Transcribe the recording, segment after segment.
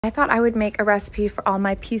I thought I would make a recipe for all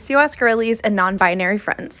my PCOS girlies and non-binary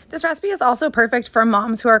friends. This recipe is also perfect for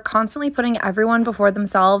moms who are constantly putting everyone before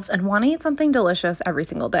themselves and want to eat something delicious every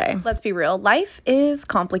single day. Let's be real, life is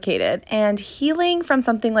complicated, and healing from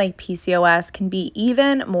something like PCOS can be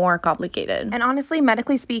even more complicated. And honestly,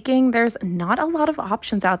 medically speaking, there's not a lot of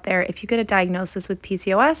options out there if you get a diagnosis with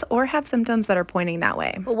PCOS or have symptoms that are pointing that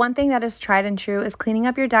way. But one thing that is tried and true is cleaning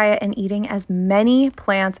up your diet and eating as many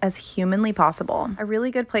plants as humanly possible. A really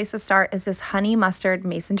good place to start is this honey mustard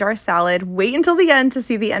mason jar salad. Wait until the end to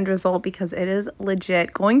see the end result because it is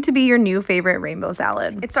legit going to be your new favorite rainbow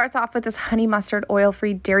salad. It starts off with this honey mustard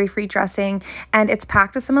oil-free, dairy-free dressing, and it's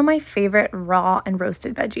packed with some of my favorite raw and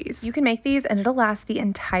roasted veggies. You can make these and it'll last the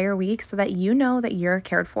entire week so that you know that you're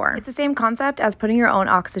cared for. It's the same concept as putting your own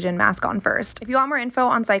oxygen mask on first. If you want more info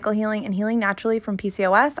on cycle healing and healing naturally from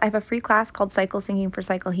PCOS, I have a free class called Cycle Syncing for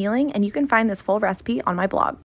Cycle Healing, and you can find this full recipe on my blog.